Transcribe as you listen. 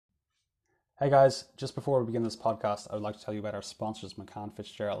Hey guys, just before we begin this podcast, I would like to tell you about our sponsors, McCann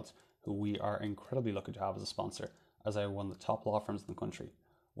Fitzgerald, who we are incredibly lucky to have as a sponsor, as they are one of the top law firms in the country.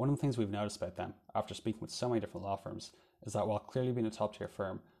 One of the things we've noticed about them, after speaking with so many different law firms, is that while clearly being a top tier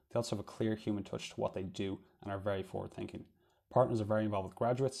firm, they also have a clear human touch to what they do and are very forward thinking. Partners are very involved with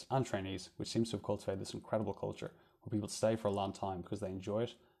graduates and trainees, which seems to have cultivated this incredible culture where people stay for a long time because they enjoy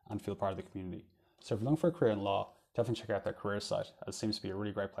it and feel part of the community. So if you're looking for a career in law, definitely check out their career site, as it seems to be a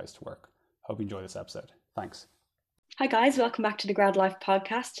really great place to work. Hope you enjoy this episode. Thanks. Hi guys, welcome back to the Grad Life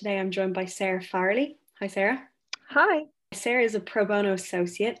podcast. Today I'm joined by Sarah Farley. Hi Sarah. Hi. Sarah is a pro bono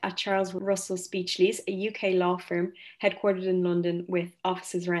associate at Charles Russell Speechlys, a UK law firm headquartered in London with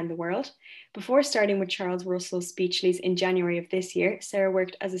offices around the world. Before starting with Charles Russell Speechlys in January of this year, Sarah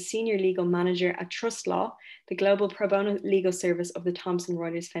worked as a senior legal manager at Trust Law, the global pro bono legal service of the Thomson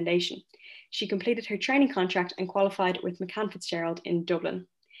Reuters Foundation. She completed her training contract and qualified with McCann Fitzgerald in Dublin.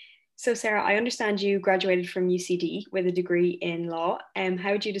 So Sarah, I understand you graduated from UCD with a degree in law.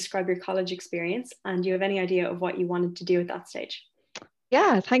 How would you describe your college experience, and do you have any idea of what you wanted to do at that stage?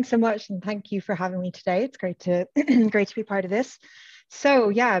 Yeah, thanks so much, and thank you for having me today. It's great to great to be part of this. So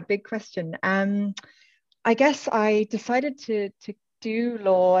yeah, big question. I guess I decided to do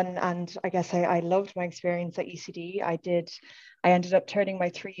law, and I guess I loved my experience at UCD. I ended up turning my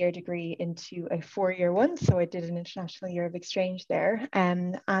 3-year degree into a 4-year one. So I did an international year of exchange there.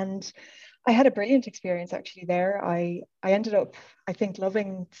 And I had a brilliant experience actually there. I ended up, I think,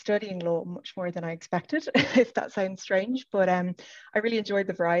 loving studying law much more than I expected, if that sounds strange. But I really enjoyed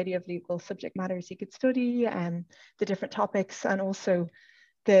the variety of legal subject matters you could study, the different topics, and also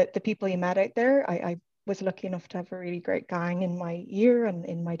the people you met out there. I was lucky enough to have a really great gang in my year and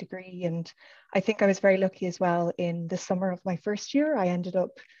in my degree. And I think I was very lucky as well. In the summer of my first year, I ended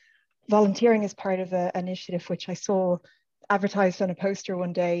up volunteering as part of an initiative which I saw advertised on a poster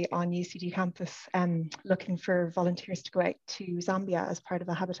one day on UCD campus, looking for volunteers to go out to Zambia as part of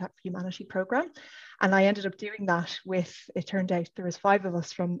a Habitat for Humanity program. And I ended up doing that with, it turned out there was 5 of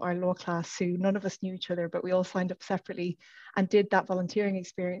us from our law class who none of us knew each other, but we all signed up separately and did that volunteering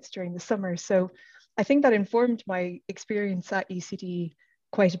experience during the summer. So I think that informed my experience at UCD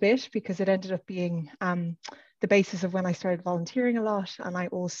quite a bit, because it ended up being the basis of when I started volunteering a lot. And I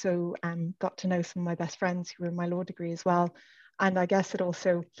also got to know some of my best friends who were in my law degree as well. And I guess it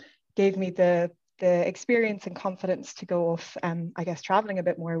also gave me the experience and confidence to go off, I guess, traveling a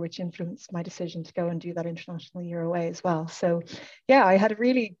bit more, which influenced my decision to go and do that international year away as well. So yeah, I had a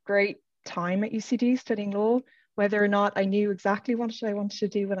really great time at UCD studying law. Whether or not I knew exactly what I wanted to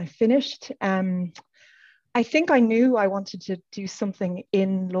do when I finished, I think I knew I wanted to do something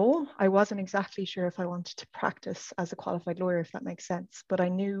in law. I wasn't exactly sure if I wanted to practice as a qualified lawyer, if that makes sense. But I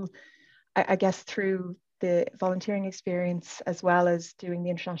knew, I guess, through the volunteering experience as well as doing the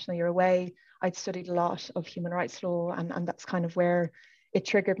international year away, I'd studied a lot of human rights law, and that's kind of where it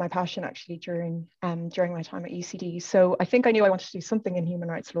triggered my passion actually during my time at UCD. So I think I knew I wanted to do something in human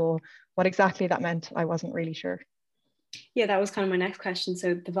rights law. What exactly that meant, I wasn't really sure. Yeah, that was kind of my next question.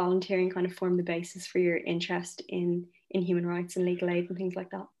 So the volunteering kind of formed the basis for your interest in human rights and legal aid and things like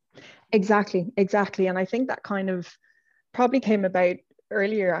that. Exactly. And I think that kind of probably came about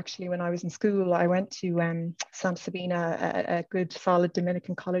earlier actually. When I was in school, I went to Santa Sabina, a good solid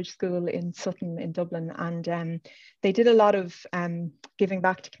Dominican college school in Sutton in Dublin, and they did a lot of giving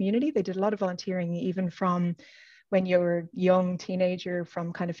back to community. They did a lot of volunteering, even from when you're a young teenager,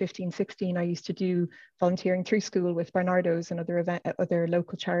 from kind of 15, 16, I used to do volunteering through school with Barnardo's and other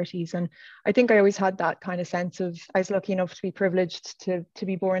local charities. And I think I always had that kind of sense of, I was lucky enough to be privileged to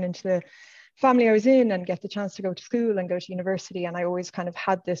be born into the family I was in and get the chance to go to school and go to university. And I always kind of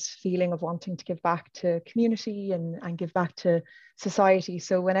had this feeling of wanting to give back to community and give back to society.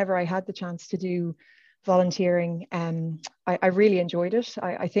 So whenever I had the chance to do volunteering, I really enjoyed it.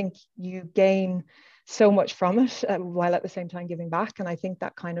 I think you gain so much from it while at the same time giving back. And I think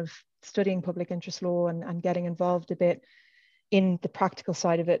that kind of studying public interest law and getting involved a bit in the practical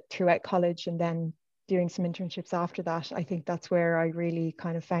side of it throughout college, and then doing some internships after that, I think that's where I really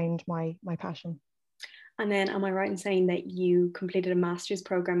kind of found my passion. And then am I right in saying that you completed a master's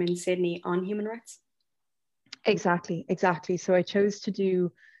program in Sydney on human rights? Exactly. So I chose to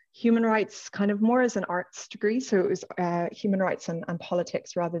do human rights kind of more as an arts degree. So it was human rights and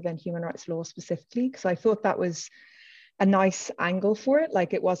politics rather than human rights law specifically, because I thought that was a nice angle for it.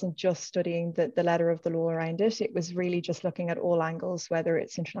 Like, it wasn't just studying the letter of the law around it. It was really just looking at all angles, whether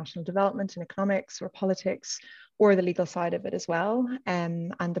it's international development and economics or politics or the legal side of it as well.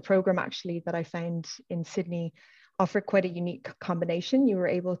 And the program actually that I found in Sydney offered quite a unique combination. You were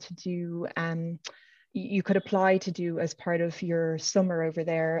able to do you could apply to do as part of your summer over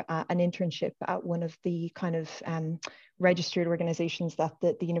there an internship at one of the kind of registered organizations that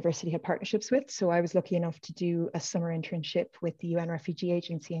the university had partnerships with. So I was lucky enough to do a summer internship with the UN Refugee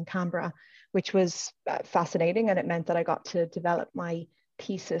Agency in Canberra, which was fascinating, and it meant that I got to develop my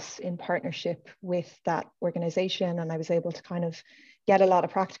thesis in partnership with that organization, and I was able to kind of get a lot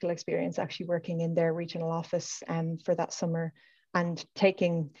of practical experience actually working in their regional office for that summer, and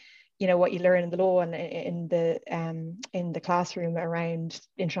taking what you learn in the law and in the classroom around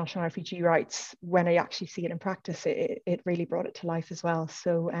international refugee rights. When I actually see it in practice, it really brought it to life as well.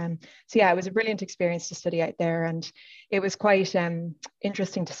 So yeah, it was a brilliant experience to study out there, and it was quite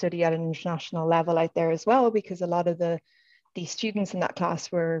interesting to study at an international level out there as well, because a lot of the students in that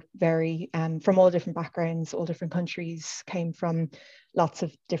class were very from all different backgrounds, all different countries, came from lots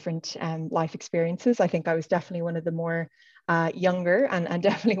of different life experiences. I think I was definitely one of the more younger and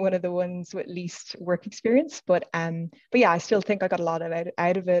definitely one of the ones with least work experience. But yeah, I still think I got a lot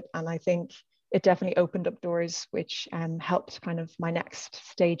out of it. And I think it definitely opened up doors, which helped kind of my next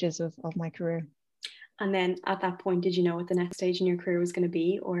stages of my career. And then at that point, did you know what the next stage in your career was going to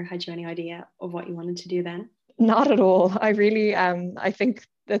be, or had you any idea of what you wanted to do then? Not at all. I really, I think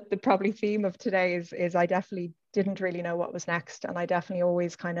that the probably theme of today is I definitely didn't really know what was next. And I definitely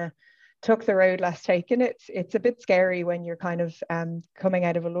always kind of took the road less taken. It's a bit scary when you're kind of coming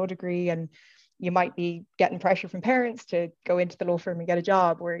out of a law degree, and you might be getting pressure from parents to go into the law firm and get a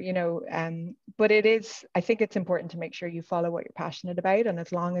job, or, but I think it's important to make sure you follow what you're passionate about. And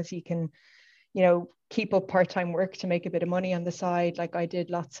as long as you can, keep up part-time work to make a bit of money on the side. Like I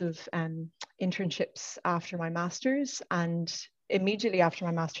did lots of internships after my master's, and immediately after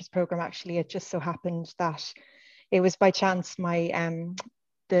my master's program, actually, it just so happened that it was by chance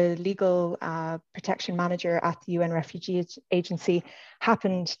the legal protection manager at the UN Refugee Agency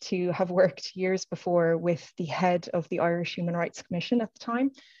happened to have worked years before with the head of the Irish Human Rights Commission at the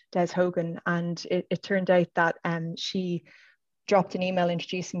time, Des Hogan. And it turned out that she dropped an email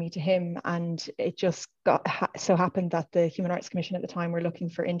introducing me to him, and it just so happened that the Human Rights Commission at the time were looking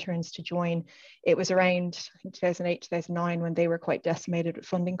for interns to join. It was around, I think, 2008, 2009, when they were quite decimated with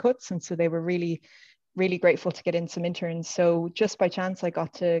funding cuts, and so they were really grateful to get in some interns. So just by chance, I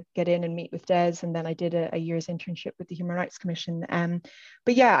got to get in and meet with Des, and then I did a year's internship with the Human Rights Commission.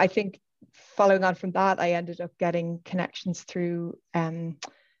 But yeah, I think following on from that, I ended up getting connections through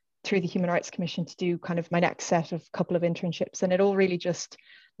the Human Rights Commission to do kind of my next set of couple of internships, and it all really just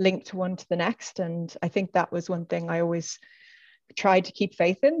linked one to the next. And I think that was one thing I always tried to keep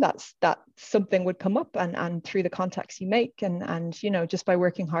faith in, that something would come up, and through the contacts you make, and just by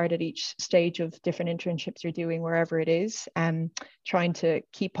working hard at each stage of different internships you're doing, wherever it is, trying to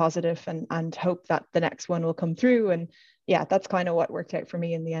keep positive and hope that the next one will come through. And yeah, that's kind of what worked out for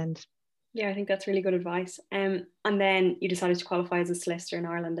me in the end. Yeah, I think that's really good advice. And then you decided to qualify as a solicitor in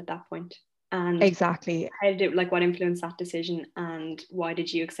Ireland at that point. And exactly. How did it, what influenced that decision, and why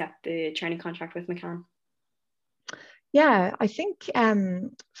did you accept the training contract with McCann? Yeah, I think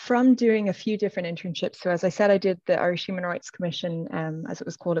from doing a few different internships. So as I said, I did the Irish Human Rights Commission, as it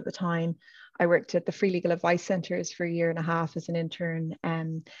was called at the time. I worked at the Free Legal Advice Centres for a year and a half as an intern.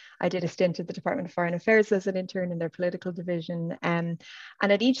 I did a stint at the Department of Foreign Affairs as an intern in their political division. And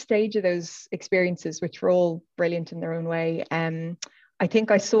at each stage of those experiences, which were all brilliant in their own way, I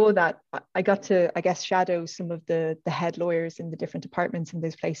think I saw that I got to, I guess, shadow some of the head lawyers in the different departments in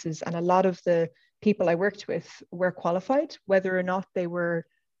those places. And a lot of the people I worked with were qualified, whether or not they were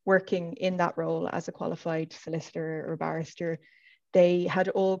working in that role as a qualified solicitor or barrister. They had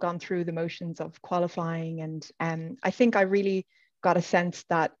all gone through the motions of qualifying. And I think I really got a sense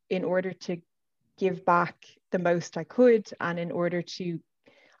that in order to give back the most I could, and in order to,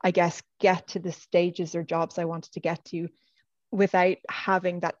 I guess, get to the stages or jobs I wanted to get to, without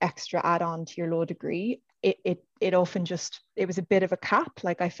having that extra add-on to your law degree, it often just, it was a bit of a cap.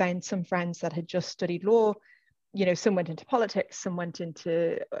 Like I found some friends that had just studied law, some went into politics, some went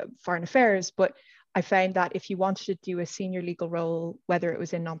into foreign affairs, but I found that if you wanted to do a senior legal role, whether it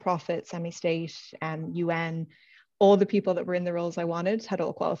was in nonprofit, semi-state, UN, all the people that were in the roles I wanted had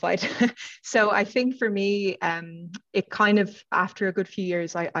all qualified. So I think for me, it kind of, after a good few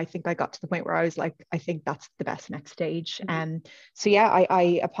years, I think I got to the point where I was like, I think that's the best next stage. So yeah,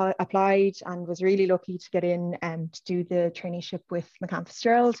 I applied and was really lucky to get in and to do the traineeship with McCann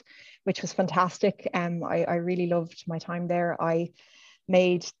Fitzgerald, which was fantastic. I really loved my time there. I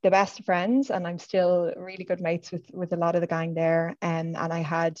made the best friends, and I'm still really good mates with a lot of the gang there, and I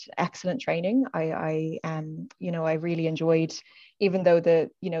had excellent training. I really enjoyed, even though the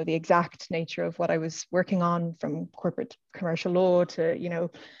exact nature of what I was working on, from corporate commercial law to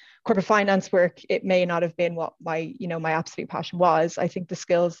corporate finance work, it may not have been what my, my absolute passion was. I think the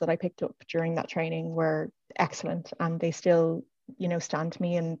skills that I picked up during that training were excellent, and they still, stand to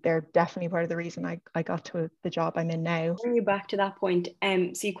me, and they're definitely part of the reason I got to the job I'm in now. Bring you back to that point.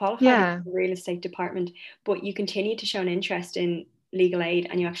 So you qualified Yeah. in the real estate department, but you continued to show an interest in legal aid,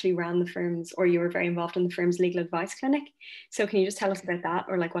 and you actually ran the firm's, or you were very involved in the firm's legal advice clinic. So can you just tell us about that,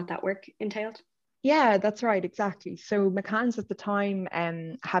 or like what that work entailed? Yeah, that's right, exactly. So McCann's at the time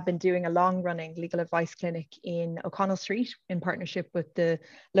had been doing a long-running legal advice clinic in O'Connell Street in partnership with the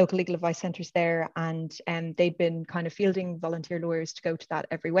local legal advice centres there, and they'd been kind of fielding volunteer lawyers to go to that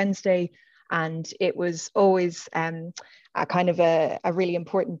every Wednesday. And it was always a kind of a really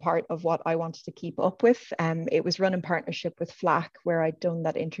important part of what I wanted to keep up with. It was run in partnership with FLAC, where I'd done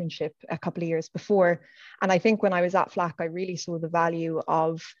that internship a couple of years before. And I think when I was at FLAC, I really saw the value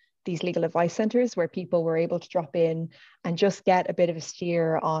of these legal advice centres, where people were able to drop in and just get a bit of a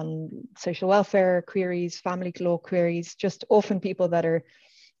steer on social welfare queries, family law queries, just often people that are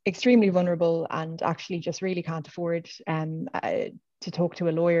extremely vulnerable and actually just really can't afford to talk to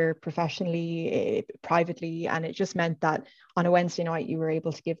a lawyer professionally, privately. And it just meant that on a Wednesday night, you were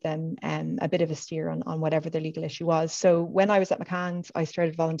able to give them a bit of a steer on whatever the legal issue was. So when I was at McCann's, I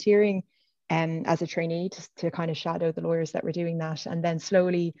started volunteering as a trainee to kind of shadow the lawyers that were doing that. And then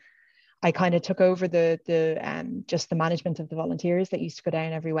slowly I kind of took over the just the management of the volunteers that used to go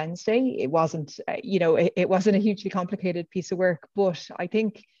down every Wednesday. It wasn't, it wasn't a hugely complicated piece of work, but I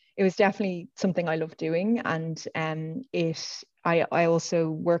think it was definitely something I loved doing. And I also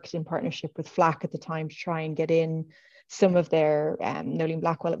worked in partnership with FLAC at the time to try and get in some of their, Nolene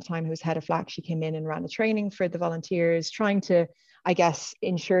Blackwell at the time, who was head of FLAC, she came in and ran a training for the volunteers, trying to, I guess,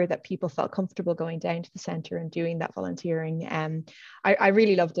 ensure that people felt comfortable going down to the centre and doing that volunteering. I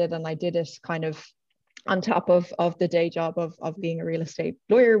really loved it, and I did it kind of on top of the day job of being a real estate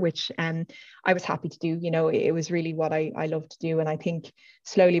lawyer, which I was happy to do. It was really what I loved to do. And I think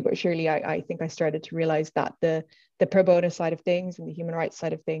slowly but surely, I think I started to realise that the pro bono side of things and the human rights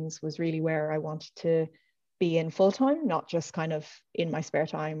side of things was really where I wanted to be in full time, not just kind of in my spare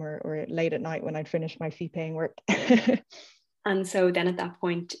time or late at night when I'd finish my fee paying work. And so then at that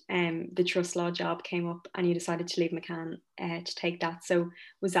point, the trust law job came up and you decided to leave McCann to take that. So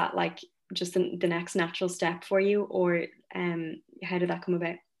was that like just the next natural step for you, or how did that come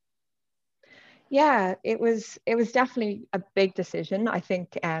about? Yeah, it was definitely a big decision. I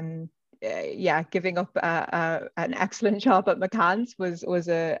think giving up an excellent job at McCann's was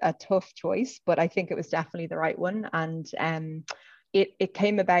a tough choice, but I think it was definitely the right one. And it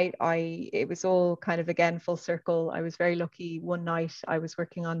came about, it was all kind of, again, full circle. I was very lucky. One night I was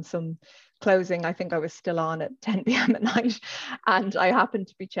working on some closing. I think I was still on at 10 p.m. at night, and I happened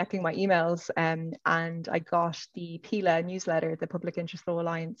to be checking my emails, and I got the PILA newsletter. The Public Interest Law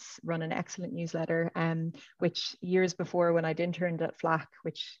Alliance run an excellent newsletter, which years before, when I'd interned at FLAC,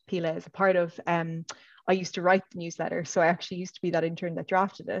 which PILA is a part of, I used to write the newsletter. So I actually used to be that intern that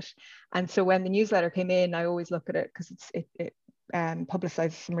drafted it. And so when the newsletter came in, I always look at it because it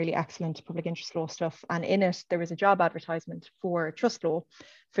publicizes some really excellent public interest law stuff. And in it, there was a job advertisement for trust law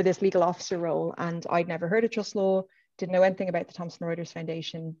for this legal officer role. And I'd never heard of trust law, didn't know anything about the Thomson Reuters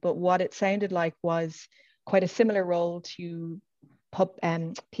Foundation. But what it sounded like was quite a similar role to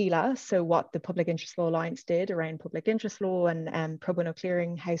PILA, so what the Public Interest Law Alliance did around public interest law and pro bono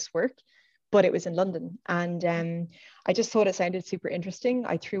clearing house work, but it was in London. And I just thought it sounded super interesting.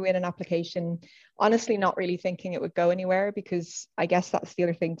 I threw in an application, honestly, not really thinking it would go anywhere, because I guess that's the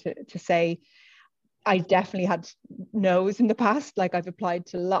other thing to say. I definitely had no's in the past. Like, I've applied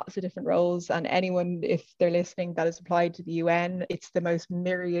to lots of different roles, and anyone, if they're listening, that has applied to the UN, it's the most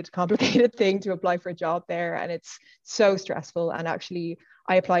myriad complicated thing to apply for a job there. And it's so stressful. And actually,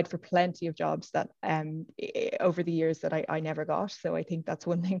 I applied for plenty of jobs that over the years that I never got. So I think that's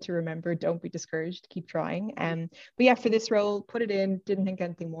one thing to remember. Don't be discouraged, keep trying. But yeah, for this role, put it in, didn't think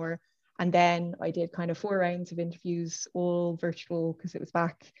anything more. And then I did kind of 4 rounds of interviews, all virtual, because it was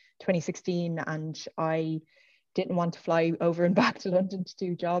back 2016 and I didn't want to fly over and back to London to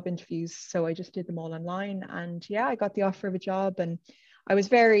do job interviews. So I just did them all online. And yeah, I got the offer of a job, and I was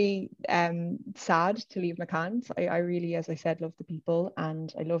very sad to leave McCann's. I really, as I said, love the people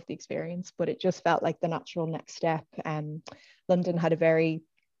and I love the experience, but it just felt like the natural next step. London had a very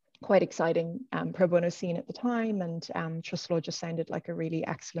quite exciting pro bono scene at the time, and trust law just sounded like a really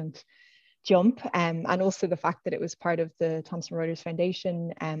excellent jump. And also the fact that it was part of the Thomson Reuters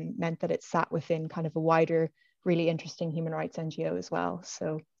Foundation meant that it sat within kind of a wider, really interesting human rights NGO as well.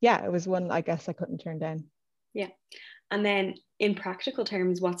 So yeah, it was one I guess I couldn't turn down. Yeah. And then in practical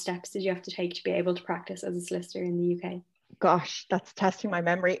terms, what steps did you have to take to be able to practice as a solicitor in the UK? Gosh, that's testing my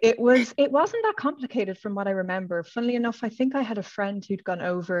memory. It wasn't that complicated from what I remember. Funnily enough, I think I had a friend who'd gone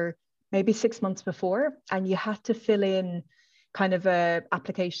over maybe 6 months before, and you had to fill in kind of a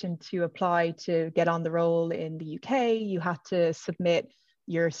application to apply to get on the roll in the UK. You had to submit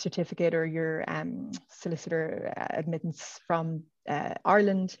your certificate or your solicitor admittance from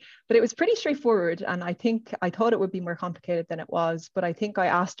Ireland, but it was pretty straightforward. And I thought it would be more complicated than it was, but I think I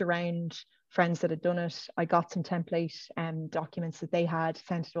asked around friends that had done it. I got some template documents that they had,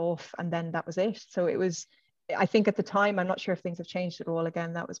 sent it off, and then that was it. So it was, I think at the time, I'm not sure if things have changed at all.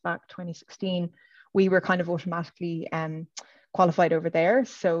 Again, that was back 2016. We were kind of automatically qualified over there.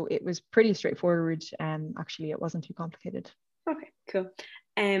 So it was pretty straightforward. Actually, it wasn't too complicated. Okay, cool.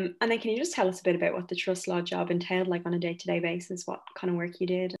 And then can you just tell us a bit about what the trust law job entailed, like on a day-to-day basis, what kind of work you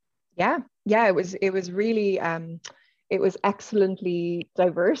did? Yeah, it was really it was excellently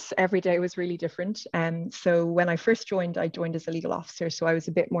diverse. Every day was really different. So when I first joined, I joined as a legal officer. So I was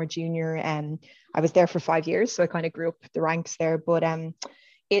a bit more junior, and I was there for 5 years. So I kind of grew up the ranks there. But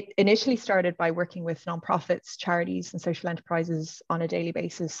it initially started by working with nonprofits, charities, and social enterprises on a daily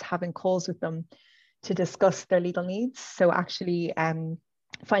basis, having calls with them to discuss their legal needs. So actually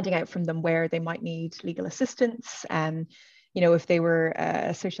finding out from them where they might need legal assistance. If they were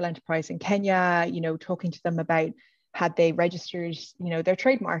a social enterprise in Kenya, talking to them about had they registered, their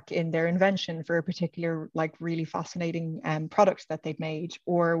trademark in their invention for a particular, like, really fascinating product that they'd made,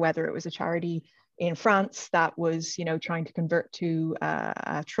 or whether it was a charity in France that was, trying to convert to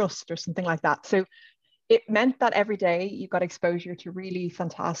a trust or something like that. So it meant that every day you got exposure to really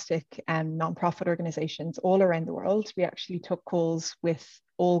fantastic nonprofit organizations all around the world. We actually took calls with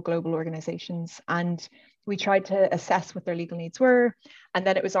all global organizations, and we tried to assess what their legal needs were. And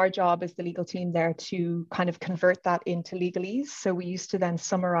then it was our job as the legal team there to kind of convert that into legalese. So we used to then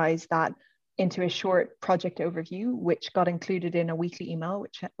summarize that into a short project overview, which got included in a weekly email,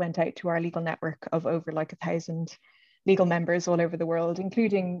 which went out to our legal network of over like 1,000 legal members all over the world,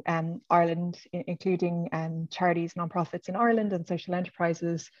 including Ireland, including charities, nonprofits in Ireland and social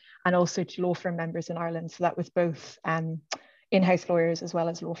enterprises, and also to law firm members in Ireland. So that was both in-house lawyers as well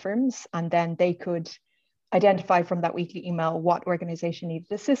as law firms. And then they could identify from that weekly email what organization needed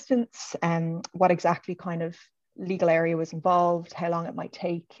assistance and what exactly kind of legal area was involved, how long it might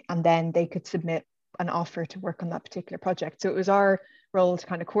take, and then they could submit an offer to work on that particular project. So it was our role to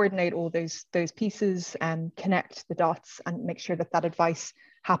kind of coordinate all those pieces and connect the dots and make sure that advice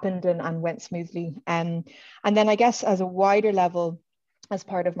happened and went smoothly. And then I guess as a wider level, as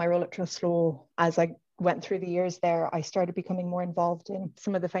part of my role at Trust Law, as I went through the years there, I started becoming more involved in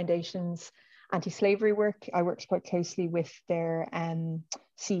some of the foundation's anti-slavery work. I worked quite closely with their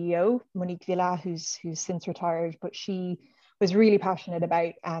CEO, Monique Villa, who's since retired, but she was really passionate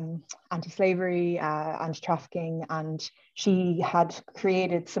about anti-slavery, anti-trafficking, and she had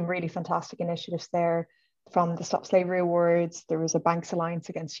created some really fantastic initiatives there, from the Stop Slavery Awards. There was a Banks Alliance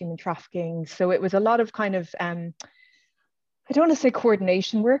Against Human Trafficking. So it was a lot of kind of, I don't want to say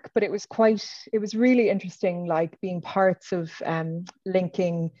coordination work, but it was really interesting, like being parts of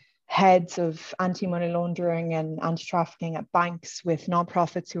linking heads of anti-money laundering and anti-trafficking at banks with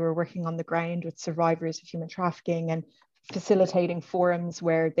nonprofits who were working on the ground with survivors of human trafficking, and facilitating forums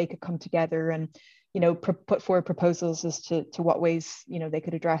where they could come together and put forward proposals as to what ways they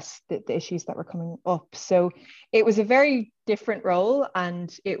could address the issues that were coming up. So it was a very different role,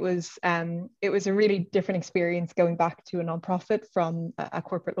 and it was a really different experience going back to a nonprofit from a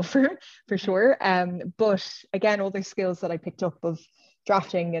corporate law firm, for sure. But again, all those skills that I picked up of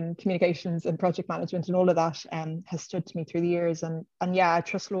drafting and communications and project management and all of that has stood to me through the years. And yeah, at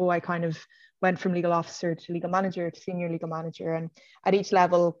Trust Law, I kind of went from legal officer to legal manager to senior legal manager. And at each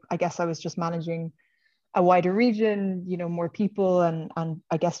level, I guess I was just managing a wider region, more people, and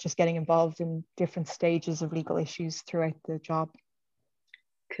I guess just getting involved in different stages of legal issues throughout the job.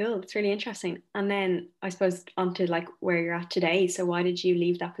 Cool, it's really interesting. And then I suppose onto like where you're at today. So why did you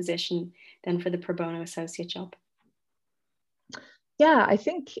leave that position then for the pro bono associate job? Yeah, I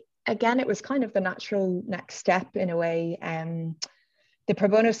think again it was kind of the natural next step in a way. The pro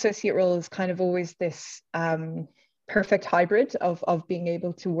bono associate role is kind of always this perfect hybrid of being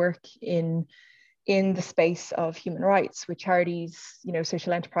able to work in the space of human rights with charities,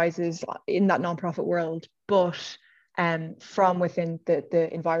 social enterprises in that nonprofit world, but from within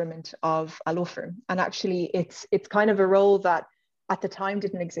the environment of a law firm. And actually it's kind of a role that at the time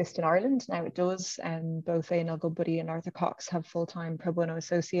didn't exist in Ireland. Now it does. Both A&L Goodbody and Arthur Cox have full-time pro bono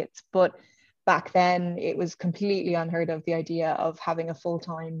associates, but back then, it was completely unheard of, the idea of having a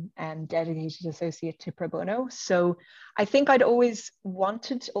full-time and dedicated associate to pro bono. So I think I'd always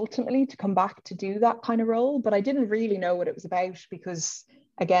wanted ultimately to come back to do that kind of role, but I didn't really know what it was about because,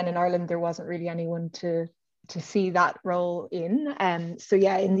 again, in Ireland, there wasn't really anyone to see that role in. So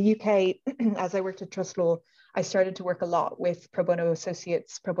yeah, in the UK, as I worked at Trust Law, I started to work a lot with pro bono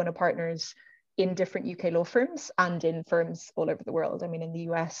associates, pro bono partners in different UK law firms and in firms all over the world. I mean, in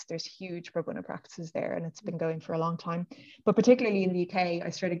the US, there's huge pro bono practices there, and it's been going for a long time. But particularly in the UK, I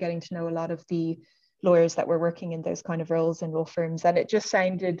started getting to know a lot of the lawyers that were working in those kind of roles in law firms. And it just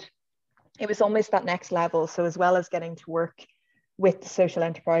sounded, it was almost that next level. So as well as getting to work with the social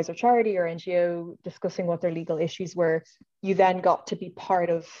enterprise or charity or NGO, discussing what their legal issues were, you then got to be part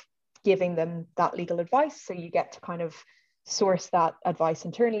of giving them that legal advice. So you get to kind of source that advice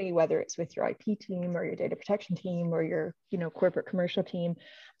internally, whether it's with your IP team or your data protection team or your, you know, corporate commercial team.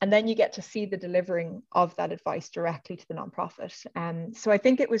 And then you get to see the delivering of that advice directly to the nonprofit. So I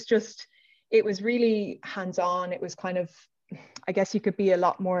think it was really hands-on. It was kind of, I guess you could be a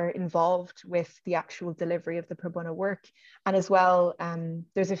lot more involved with the actual delivery of the pro bono work. And as well,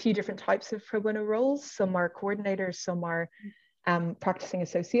 there's a few different types of pro bono roles. Some are coordinators, some are practicing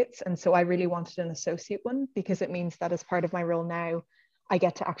associates. And so I really wanted an associate one because it means that as part of my role now, I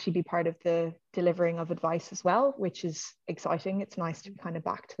get to actually be part of the delivering of advice as well, which is exciting. It's nice to be kind of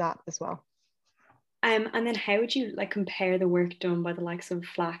back to that as well. And then how would you like compare the work done by the likes of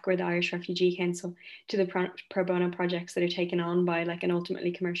FLAC or the Irish Refugee Council to the pro bono projects that are taken on by like an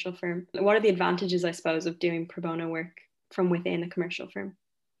ultimately commercial firm? What are the advantages, I suppose, of doing pro bono work from within a commercial firm?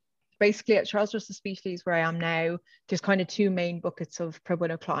 Basically at Charles Russell Speechlys, where I am now, there's kind of two main buckets of pro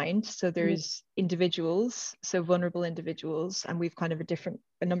bono clients. So there's individuals, so vulnerable individuals, and we've kind of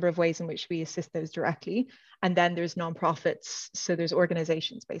a number of ways in which we assist those directly. And then there's nonprofits, so there's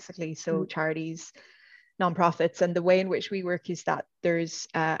organizations basically, so charities, nonprofits. And the way in which we work is that there's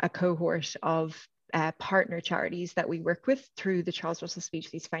a cohort of partner charities that we work with through the Charles Russell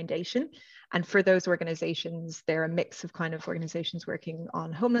Speechlys Foundation. And for those organizations, they're a mix of kind of organizations working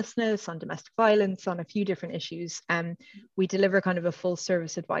on homelessness, on domestic violence, on a few different issues. And we deliver kind of a full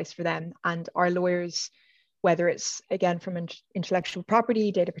service advice for them. And our lawyers, whether it's again from intellectual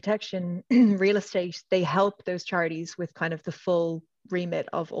property, data protection, real estate, they help those charities with kind of the full remit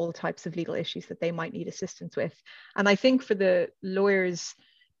of all types of legal issues that they might need assistance with. And I think for the lawyers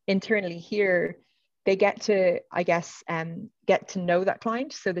internally here, they get to, I guess, get to know that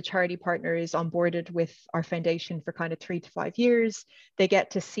client. So the charity partner is onboarded with our foundation for kind of 3 to 5 years. They get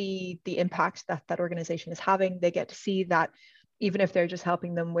to see the impact that that organization is having. They get to see that even if they're just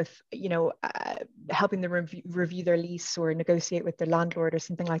helping them with, you know, helping them review their lease or negotiate with their landlord or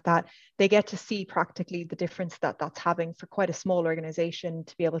something like that, they get to see practically the difference that that's having for quite a small organization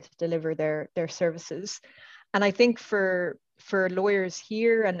to be able to deliver their services. And I think for lawyers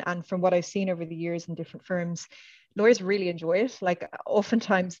here and from what I've seen over the years in different firms, lawyers really enjoy it. Like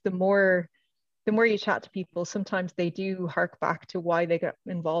oftentimes the more you chat to people, sometimes they do hark back to why they got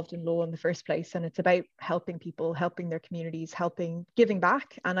involved in law in the first place. And it's about helping people, helping their communities, giving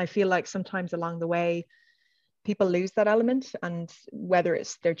back. And I feel like sometimes along the way, people lose that element, and whether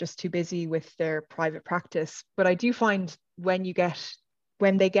it's they're just too busy with their private practice. But I do find when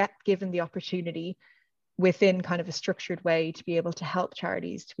they get given the opportunity within kind of a structured way to be able to help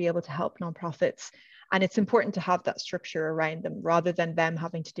charities, to be able to help nonprofits. And it's important to have that structure around them rather than them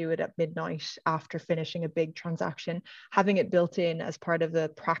having to do it at midnight after finishing a big transaction, having it built in as part of the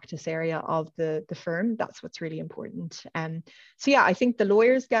practice area of the firm. That's what's really important. So yeah, I think the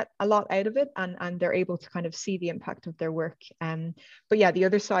lawyers get a lot out of it and they're able to kind of see the impact of their work. But yeah, the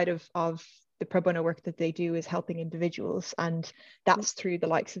other side of the pro bono work that they do is helping individuals, and that's through the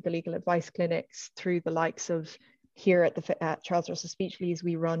likes of the legal advice clinics, through the likes of here at Charles Russell Speechlys,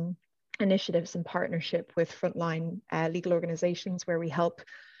 we run initiatives in partnership with frontline legal organizations where we help.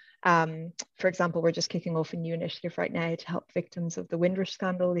 For example, we're just kicking off a new initiative right now to help victims of the Windrush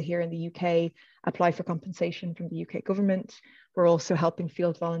scandal here in the UK apply for compensation from the UK government. We're also helping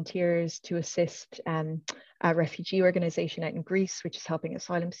field volunteers to assist a refugee organization out in Greece, which is helping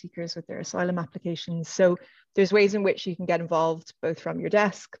asylum seekers with their asylum applications. So there's ways in which you can get involved both from your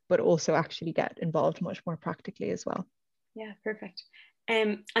desk, but also actually get involved much more practically as well. Yeah, perfect.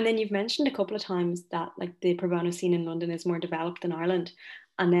 And then you've mentioned a couple of times that like the pro bono scene in London is more developed than Ireland.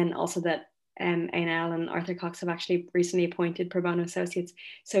 And then also that A&L and Arthur Cox have actually recently appointed pro bono associates.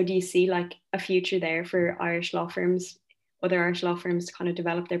 So do you see like a future there for Irish law firms, other Irish law firms to kind of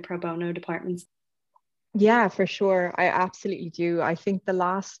develop their pro bono departments? Yeah, for sure. I absolutely do. I think the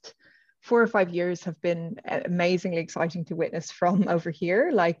last 4 or 5 years have been amazingly exciting to witness from over here.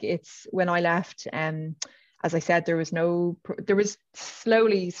 Like, it's when I left, as I said, there was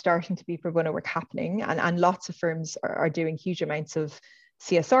slowly starting to be pro bono work happening, and lots of firms are doing huge amounts of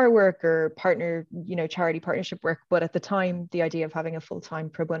CSR work or charity partnership work. But at the time, the idea of having a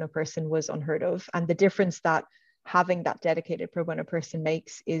full-time pro bono person was unheard of. And the difference that having that dedicated pro bono person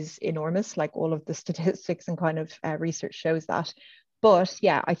makes is enormous. Like, all of the statistics and kind of research shows that. But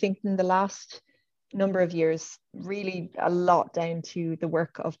yeah, I think in the last number of years, really a lot down to the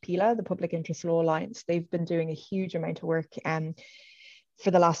work of PILA, the Public Interest Law Alliance. They've been doing a huge amount of work for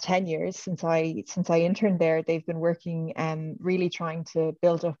the last 10 years since I interned there. They've been working really trying to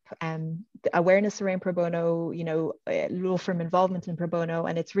build up the awareness around pro bono, law firm involvement in pro bono,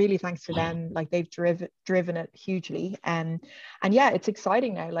 and it's really thanks to them. Like, they've driven it hugely, and yeah, it's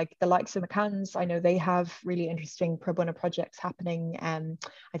exciting now. Like, the likes of McCann's, I know they have really interesting pro bono projects happening.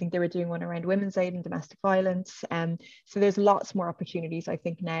 I think they were doing one around women's aid and domestic violence, so there's lots more opportunities, I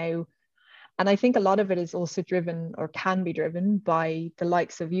think, now. And I think a lot of it is also driven, or can be driven, by the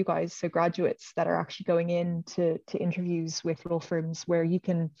likes of you guys, so graduates that are actually going in to interviews with law firms, where you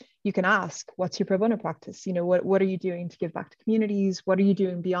can ask, what's your pro bono practice? What are you doing to give back to communities? What are you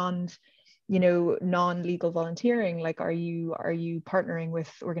doing beyond, non-legal volunteering? Like, are you partnering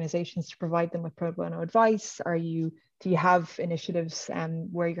with organizations to provide them with pro bono advice? Do you have initiatives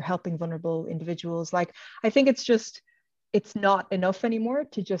where you're helping vulnerable individuals? Like, I think it's not enough anymore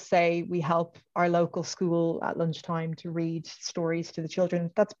to just say we help our local school at lunchtime to read stories to the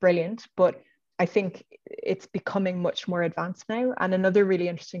children. That's brilliant, but I think it's becoming much more advanced now. And another really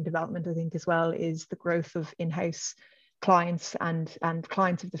interesting development, I think, as well, is the growth of in-house clients and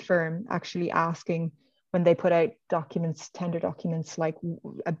clients of the firm actually asking, when they put out documents, tender documents, like,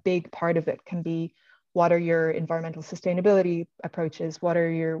 a big part of it can be, what are your environmental sustainability approaches? What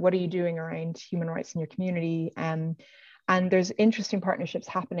are you doing around human rights in your community? And there's interesting partnerships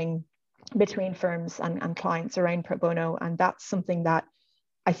happening between firms and clients around pro bono. And that's something that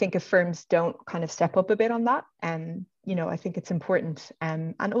I think if firms don't kind of step up a bit on that, I think it's important.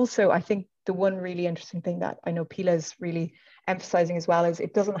 And also, I think the one really interesting thing that I know PILA is really emphasizing as well is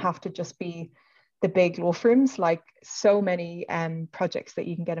it doesn't have to just be the big law firms. Like, so many projects that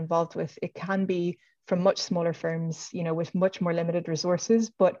you can get involved with, it can be from much smaller firms, with much more limited resources.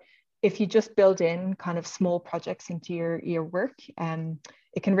 But if you just build in kind of small projects into your work,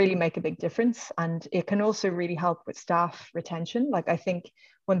 it can really make a big difference. And it can also really help with staff retention. Like, I think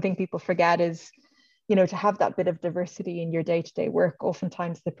one thing people forget is, to have that bit of diversity in your day-to-day work.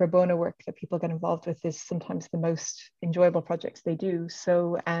 Oftentimes the pro bono work that people get involved with is sometimes the most enjoyable projects they do.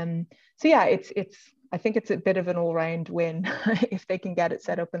 So yeah, I think it's a bit of an all-round win if they can get it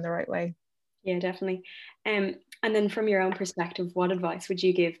set up in the right way. Yeah, definitely. And then from your own perspective, what advice would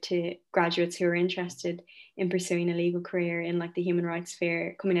you give to graduates who are interested in pursuing a legal career in, like, the human rights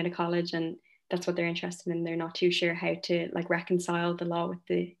sphere, coming out of college, and that's what they're interested in? They're not too sure how to, like, reconcile the law with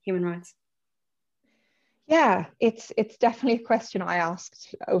the human rights. Yeah, it's definitely a question I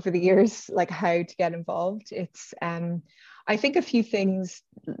asked over the years, like, how to get involved. It's I think a few things,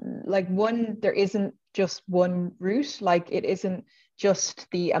 like, one, there isn't just one route. Like, it isn't just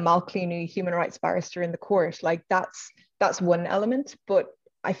the Amal Clooney human rights barrister in the court. Like, that's one element. But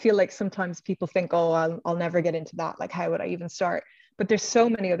I feel like sometimes people think, oh, I'll never get into that. Like, how would I even start? But there's so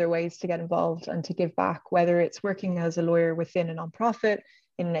many other ways to get involved and to give back, whether it's working as a lawyer within a nonprofit,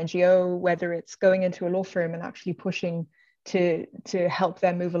 in an NGO, whether it's going into a law firm and actually pushing to help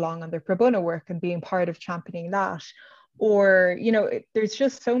them move along on their pro bono work and being part of championing that. Or, there's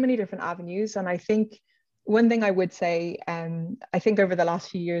just so many different avenues. And I think one thing I would say, I think over the last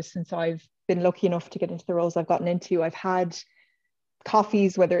few years since I've been lucky enough to get into the roles I've gotten into, I've had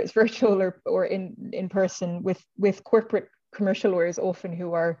coffees, whether it's virtual or in person, with corporate commercial lawyers, often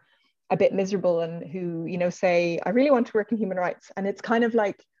who are a bit miserable and who, say, I really want to work in human rights. And it's kind of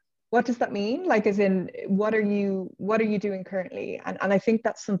like, what does that mean? Like, as in, what are you doing currently? And I think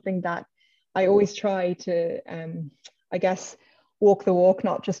that's something that I always try to, I guess, walk the walk,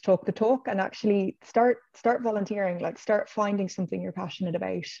 not just talk the talk, and actually start volunteering. Like, start finding something you're passionate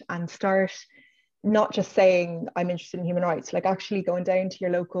about, and start not just saying I'm interested in human rights, like actually going down to your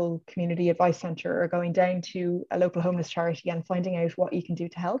local community advice center or going down to a local homeless charity and finding out what you can do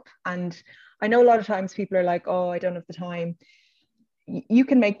to help. And I know a lot of times people are like, oh, I don't have the time. You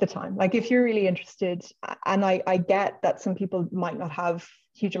can make the time. Like, if you're really interested, and I get that some people might not have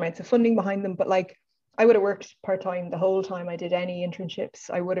huge amounts of funding behind them, but like, I would have worked part-time the whole time I did any internships.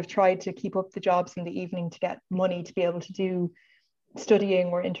 I would have tried to keep up the jobs in the evening to get money to be able to do studying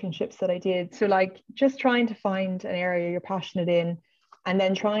or internships that I did. So like, just trying to find an area you're passionate in, and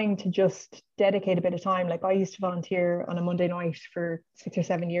then trying to just dedicate a bit of time. Like I used to volunteer on a Monday night for 6 or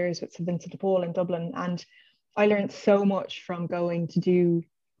 7 years with St Vincent de Paul in Dublin, and I learned so much from going to do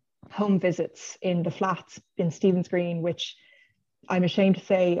home visits in the flats in Stephen's Green, which I'm ashamed to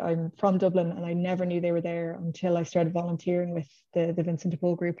say I'm from Dublin, and I never knew they were there until I started volunteering with the Vincent de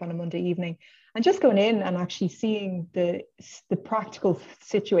Paul group on a Monday evening, and just going in and actually seeing the practical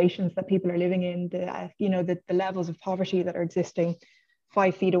situations that people are living in, the levels of poverty that are existing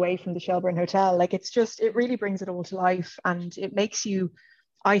 5 feet away from the Shelbourne Hotel. Like it really brings it all to life, and it makes you,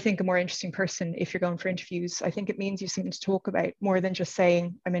 I think, a more interesting person if you're going for interviews. I think it means you have something to talk about more than just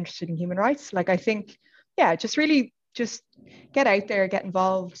saying I'm interested in human rights. Like I think, yeah, just get out there, get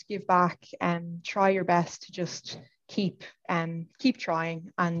involved, give back, and try your best to just keep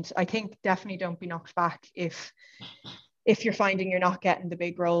trying. And I think definitely don't be knocked back if you're finding you're not getting the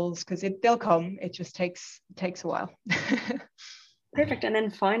big roles, because they'll come. It just takes a while. Perfect. And then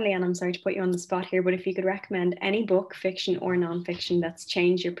finally, and I'm sorry to put you on the spot here, but if you could recommend any book, fiction or non-fiction, that's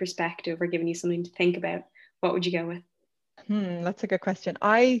changed your perspective or given you something to think about, what would you go with? That's a good question.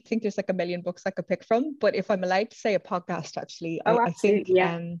 I think there's like a million books I could pick from, but if I'm allowed to say a podcast, actually, I think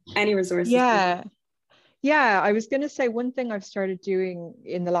any resources. I was going to say one thing I've started doing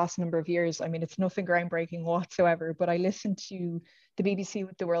in the last number of years. I mean, it's nothing groundbreaking whatsoever, but I listen to the BBC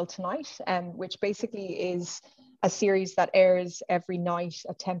with The World Tonight, which basically is a series that airs every night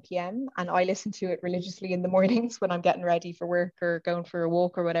at 10 p.m. and I listen to it religiously in the mornings when I'm getting ready for work or going for a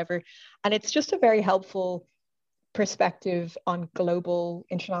walk or whatever. And it's just a very helpful perspective on global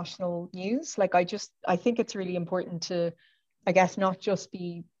international news. Like I think it's really important to, I guess, not just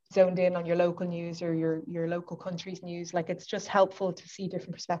be zoned in on your local news or your local country's news. Like it's just helpful to see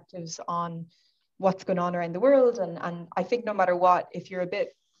different perspectives on what's going on around the world. And I think no matter what, if you're a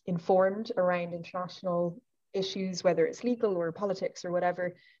bit informed around international issues, whether it's legal or politics or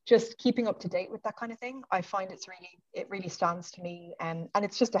whatever, just keeping up to date with that kind of thing, I find it really stands to me. And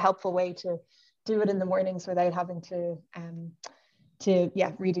it's just a helpful way to do it in the mornings without having to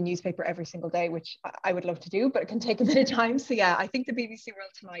read a newspaper every single day, which I would love to do, but it can take a bit of time. So yeah, I think the BBC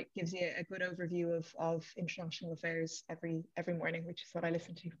World Tonight gives you a good overview of international affairs every morning, which is what I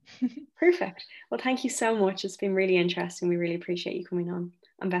listen to. Perfect. Well, thank you so much. It's been really interesting. We really appreciate you coming on,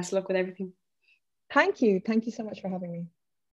 and best of luck with everything. Thank you so much for having me.